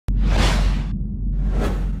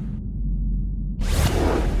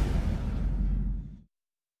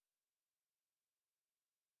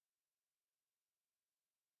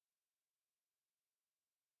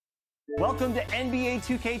Welcome to NBA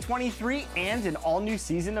 2K23 and an all-new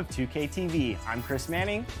season of 2K TV. I'm Chris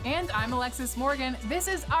Manning. And I'm Alexis Morgan. This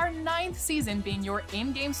is our 9th season being your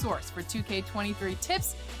in-game source for 2K23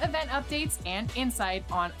 tips, event updates, and insight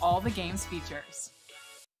on all the game's features.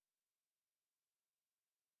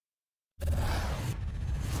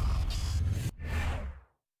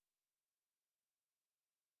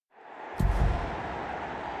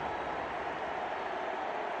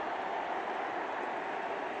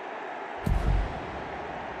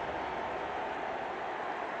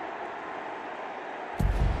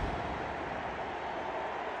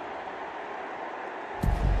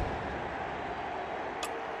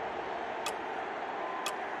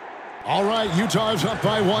 All right, Utah's up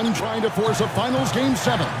by 1, trying to force a finals game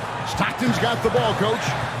 7. Stockton's got the ball, coach.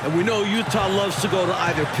 And we know Utah loves to go to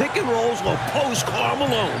either pick and rolls or post Karl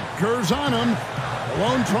Malone. Kerr's on him.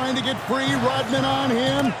 Malone trying to get free. Rodman on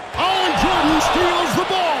him. Oh, and Jordan steals the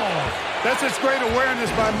ball. That's just great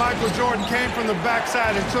awareness by Michael Jordan. Came from the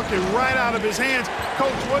backside and took it right out of his hands.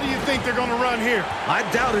 Coach, what do you think they're going to run here? I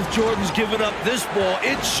doubt if Jordan's giving up this ball.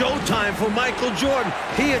 It's showtime for Michael Jordan.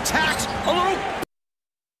 He attacks a little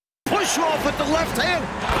push off with the left hand.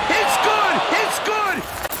 It's good! It's good!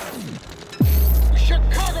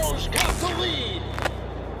 Chicago's got the lead.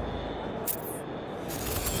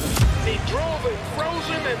 He drove it, froze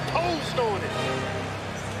him, and posed on it.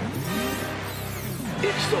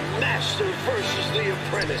 It's the master versus the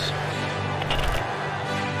apprentice.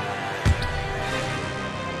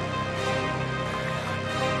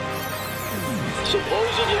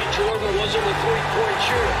 Supposedly, Jordan wasn't a three-point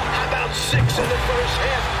shooter. How about 6 in the first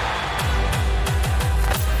half?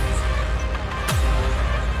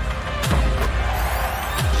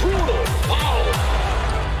 Brutal foul.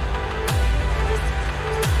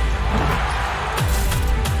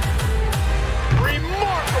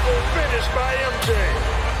 Remarkable finish by MJ.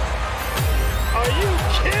 Are you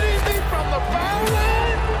kidding me from the foul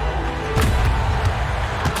line?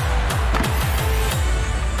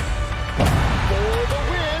 For the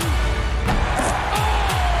win.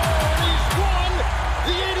 Oh, he's won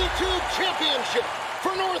the 82 championship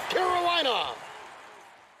for North Carolina.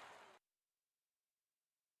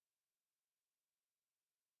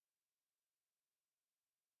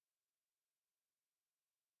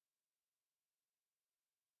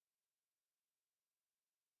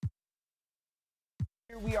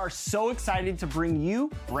 We are so excited to bring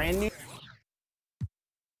you brand new.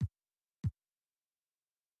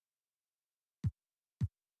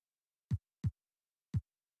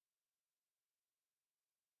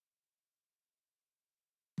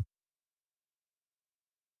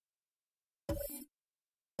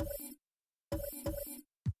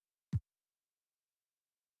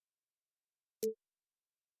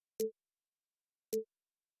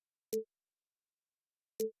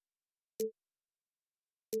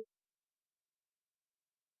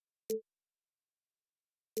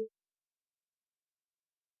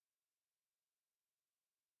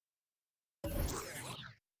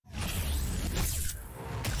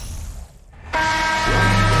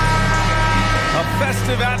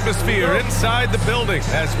 Festive atmosphere inside the building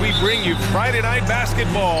as we bring you Friday Night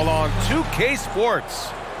Basketball on 2K Sports.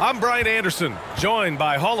 I'm Brian Anderson, joined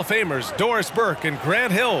by Hall of Famers Doris Burke and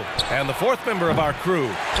Grant Hill, and the 4th member of our crew,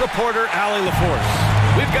 reporter Allie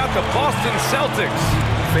LaForce. We've got the Boston Celtics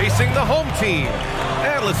facing the home team.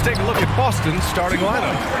 And let's take a look at Boston's starting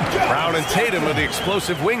lineup. Brown and Tatum are the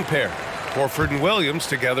explosive wing pair. Horford and Williams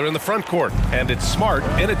together in the front court, and it's Smart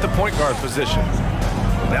in at the point guard position.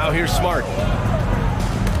 Now here's Smart.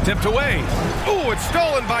 Tipped away. Ooh, it's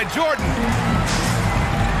stolen by Jordan.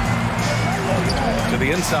 To the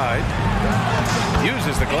inside.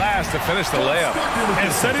 Uses the glass to finish the layup.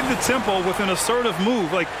 And setting the tempo with an assertive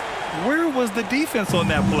move. Like, where was the defense on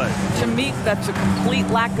that play? To me, that's a complete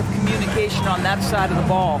lack of communication on that side of the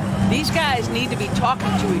ball. These guys need to be talking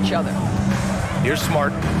to each other. Here's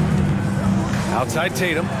Smart. Outside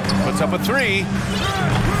Tatum. Puts up a 3.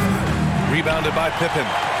 Rebounded by Pippen.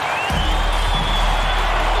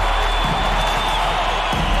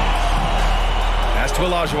 Pass to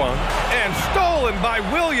Olajuwon. And stolen by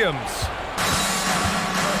Williams.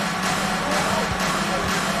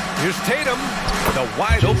 Here's Tatum. The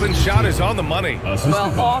wide open shot is on the money.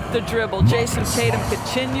 Well, off the dribble, Jason Tatum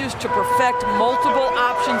continues to perfect multiple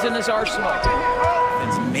options in his arsenal.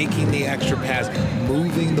 It's making the extra pass,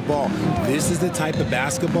 moving the ball. This is the type of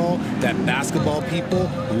basketball that basketball people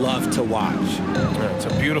love to watch. It's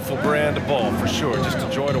a beautiful brand of ball for sure. Just a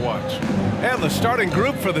joy to watch. And the starting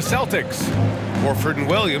group for the Celtics. Horford and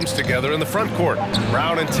Williams together in the front court.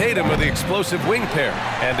 Brown and Tatum are the explosive wing pair.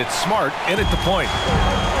 And it's Smart in at the point.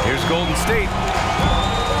 Here's Golden State.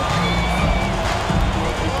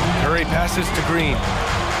 passes to Green.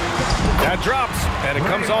 That drops, and it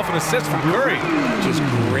comes off an assist from Curry. Just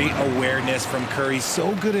great awareness from Curry.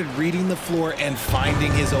 So good at reading the floor and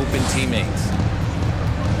finding his open teammates.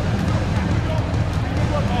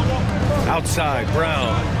 Outside,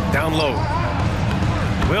 Brown, down low.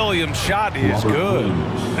 Williams' shot is good.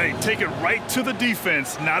 Hey, take it right to the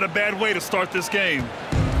defense. Not a bad way to start this game.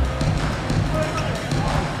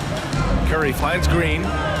 Curry finds Green.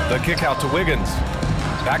 The kick out to Wiggins.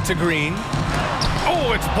 Back to Green.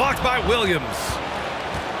 Oh, it's blocked by Williams.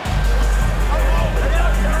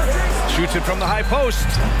 Shoots it from the high post.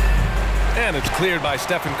 And it's cleared by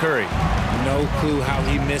Stephen Curry. No clue how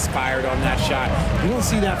he misfired on that shot. You don't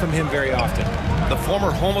see that from him very often. The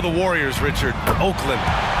former home of the Warriors, Richard, Oakland.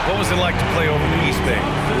 What was it like to play over the East Bay?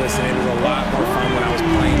 Listen, it was a lot more fun when I was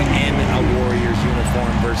playing in a Warriors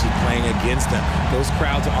uniform versus playing against them. Those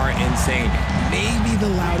crowds are insane. Maybe the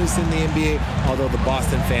loudest in the NBA, although the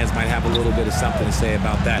Boston fans might have a little bit of something to say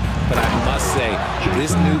about that. But I must say,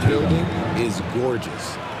 this new building is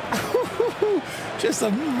gorgeous. Just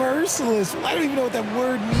a merciless, I don't even know what that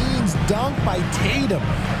word means, dunk by Tatum.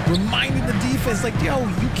 Reminding the defense, like, yo,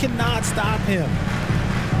 you cannot stop him.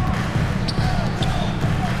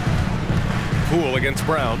 Poole against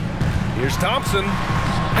Brown. Here's Thompson.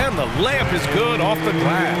 And the layup is good off the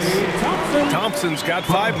glass. Thompson's got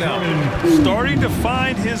 5 now. Starting to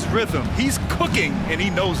find his rhythm. He's cooking, and he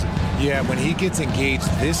knows it. Yeah, when he gets engaged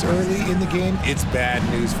this early in the game, it's bad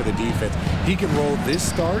news for the defense. He can roll this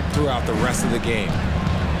start throughout the rest of the game.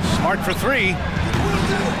 Smart for 3.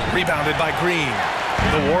 Rebounded by Green.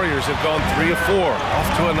 The Warriors have gone 3 of 4.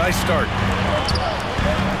 Off to a nice start.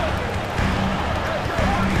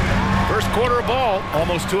 First quarter of ball,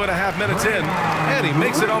 almost 2.5 minutes in, and he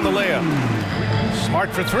makes it on the layup. Smart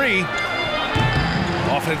for 3.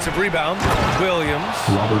 Offensive rebound, Williams,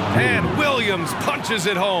 and Williams punches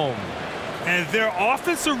it home. And their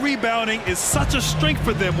offensive rebounding is such a strength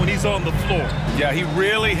for them when he's on the floor. Yeah, he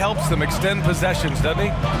really helps them extend possessions, doesn't he?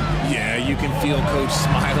 Yeah, you can feel Coach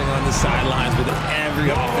smiling on the sidelines with every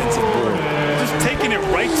offensive board. Just taking it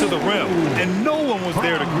right to the rim, and no one was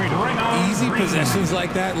there to greet him. Easy possessions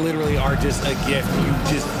like that literally are just a gift. You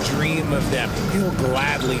just dream of them. He'll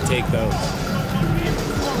gladly take those.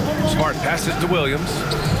 Smart passes to Williams,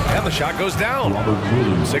 and the shot goes down.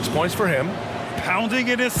 6 points for him. Pounding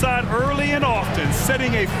it inside early and often,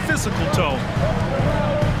 setting a physical tone.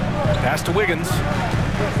 Pass to Wiggins.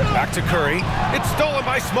 Back to Curry. It's stolen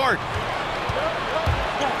by Smart.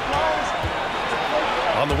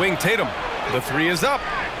 On the wing, Tatum. The 3 is up.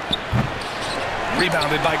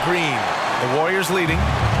 Rebounded by Green. The Warriors leading.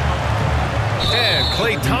 And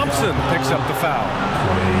Klay Thompson picks up the foul.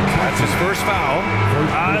 That's his first foul.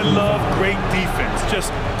 I love great defense.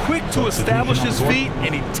 Just quick to establish his feet,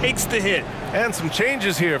 and he takes the hit. And some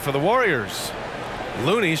changes here for the Warriors.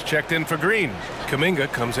 Looney's checked in for Green.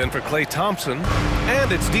 Kuminga comes in for Klay Thompson.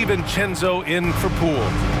 And it's DiVincenzo in for Poole.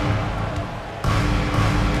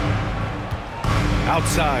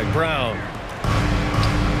 Outside, Brown.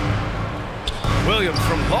 Williams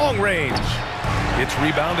from long range. It's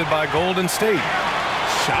rebounded by Golden State.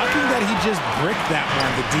 Shocking that he just bricked that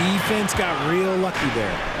one. The defense got real lucky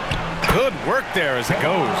there. Good work there as it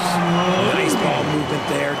goes. Nice ball movement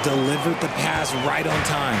there. Delivered the pass right on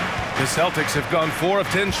time. The Celtics have gone 4 of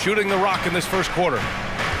 10 shooting the rock in this first quarter.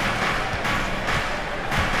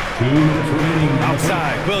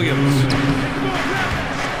 Outside, Williams.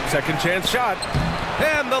 Second chance shot.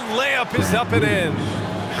 And the layup is up and in.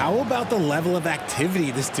 How about the level of activity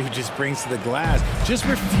this dude just brings to the glass? Just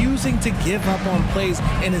refusing to give up on plays,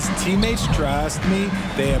 and his teammates, trust me,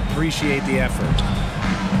 they appreciate the effort.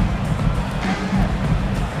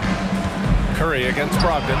 Curry against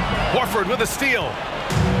Brogdon. Horford with a steal.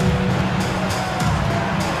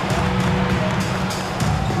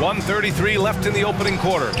 1:33 left in the opening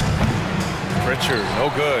quarter. Pritchard, no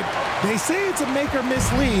good. They say it's a make or miss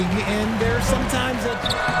league, and there's sometimes a...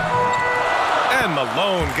 And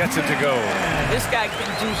Malone gets it to go. This guy can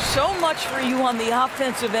do so much for you on the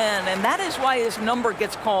offensive end, and that is why his number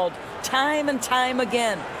gets called time and time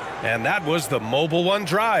again. And that was the Mobile One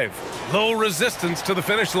drive. Low resistance to the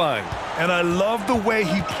finish line. And I love the way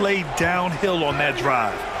he played downhill on that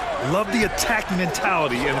drive. Love the attack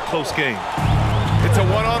mentality in a close game. It's a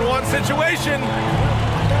one-on-one situation.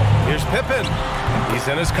 Here's Pippen. He's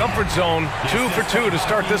in his comfort zone. 2 for 2 to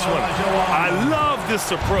start this one. I love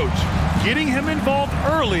this approach. Getting him involved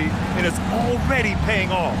early, and it's already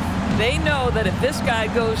paying off. They know that if this guy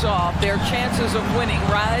goes off, their chances of winning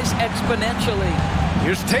rise exponentially.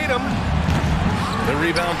 Here's Tatum. The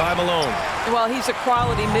rebound by Malone. Well, he's a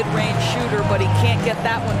quality mid-range shooter, but he can't get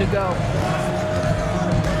that one to go.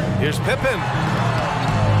 Here's Pippen.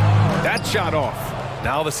 That shot off.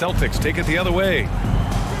 Now the Celtics take it the other way.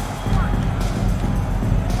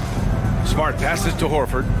 Smart passes to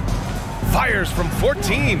Horford. Fires from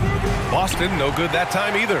 14. Boston, no good that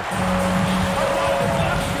time either.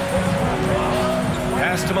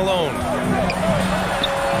 Pass to Malone.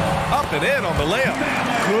 Up and in on the layup.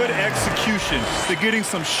 Good execution. They're getting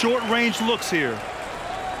some short-range looks here.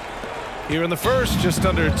 Here in the first, just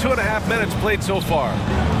under 2.5 minutes played so far.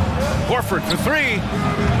 Horford for three.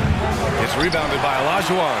 It's rebounded by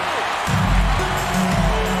Olajuwon.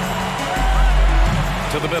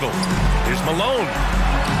 To the middle. Here's Malone.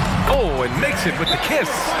 Oh, and makes it with the kiss.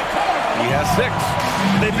 He has 6.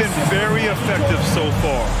 They've been very effective so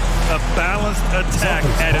far. A balanced attack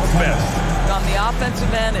at its best. On the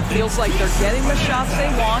offensive end, it feels like they're getting the shots they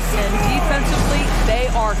want, and defensively, they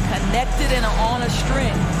are connected and on a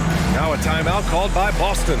string. Now a timeout called by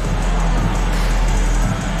Boston.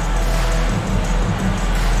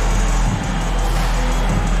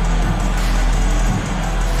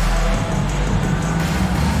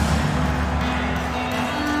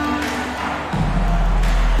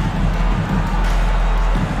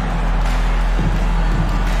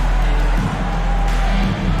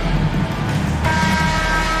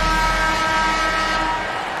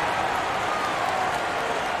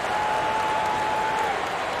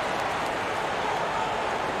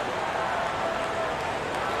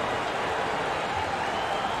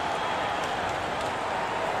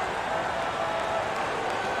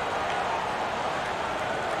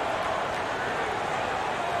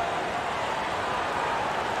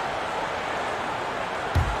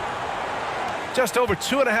 Just over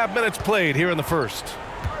 2.5 minutes played here in the first.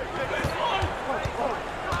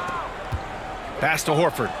 Pass to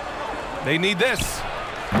Horford. They need this.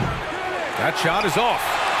 That shot is off.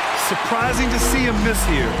 Surprising to see him miss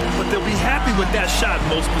here, but they'll be happy with that shot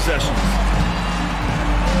most possessions.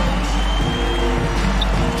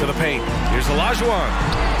 To the paint. Here's Olajuwon.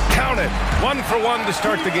 Count it. 1 for 1 to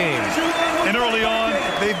start the game. And early on,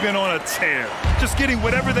 they've been on a tear. Just getting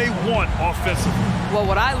whatever they want offensively. Well,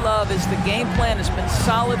 what I love is the game plan has been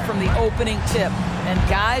solid from the opening tip, and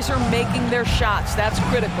guys are making their shots. That's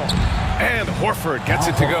critical. And Horford gets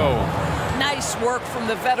it to go. Nice work from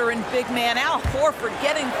the veteran big man, Al Horford,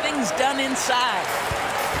 getting things done inside.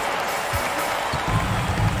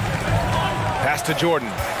 Pass to Jordan.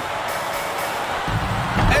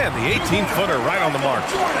 And the 18-footer right on the mark.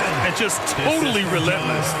 And just totally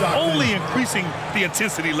relentless, only increasing the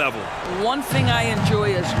intensity level. One thing I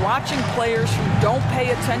enjoy is watching players who don't pay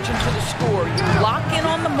attention to the score. You lock in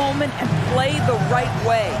on the moment and play the right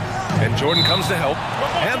way. And Jordan comes to help.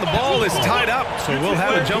 And the ball is tied up, so we'll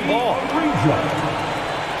have a jump ball.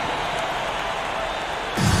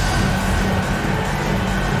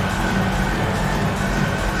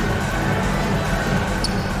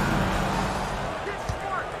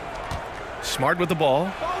 Smart with the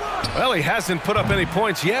ball. Well, he hasn't put up any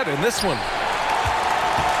points yet in this one.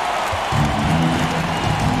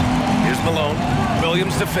 Here's Malone.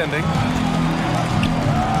 Williams defending.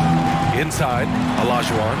 Inside,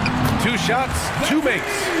 Olajuwon. 2 shots, 2 makes.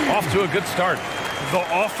 Off to a good start. The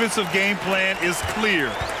offensive game plan is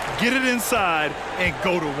clear. Get it inside and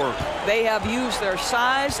go to work. They have used their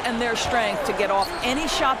size and their strength to get off any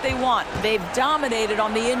shot they want. They've dominated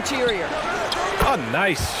on the interior. A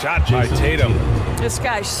nice shot by Tatum. This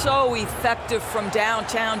guy's so effective from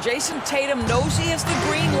downtown. Jason Tatum knows he has the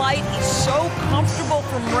green light. He's so comfortable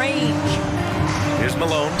from range. Here's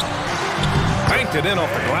Malone. Banked it in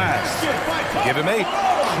off the glass. Give him 8.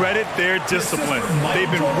 Credit their discipline.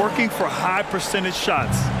 They've been working for high percentage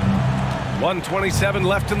shots. 1:27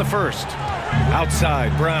 left in the first.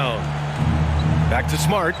 Outside, Brown. Back to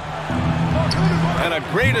Smart. And a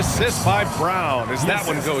great assist by Brown as that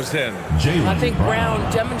one goes in. I think Brown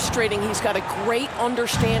demonstrating he's got a great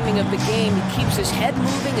understanding of the game. He keeps his head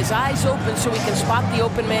moving, his eyes open so he can spot the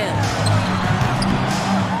open man.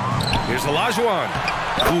 Here's Olajuwon.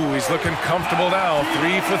 Ooh, he's looking comfortable now.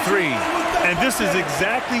 3 for 3. And this is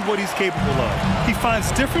exactly what he's capable of. He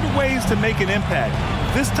finds different ways to make an impact.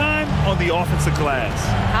 This time on the offensive glass.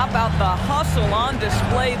 How about the hustle on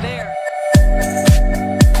display there?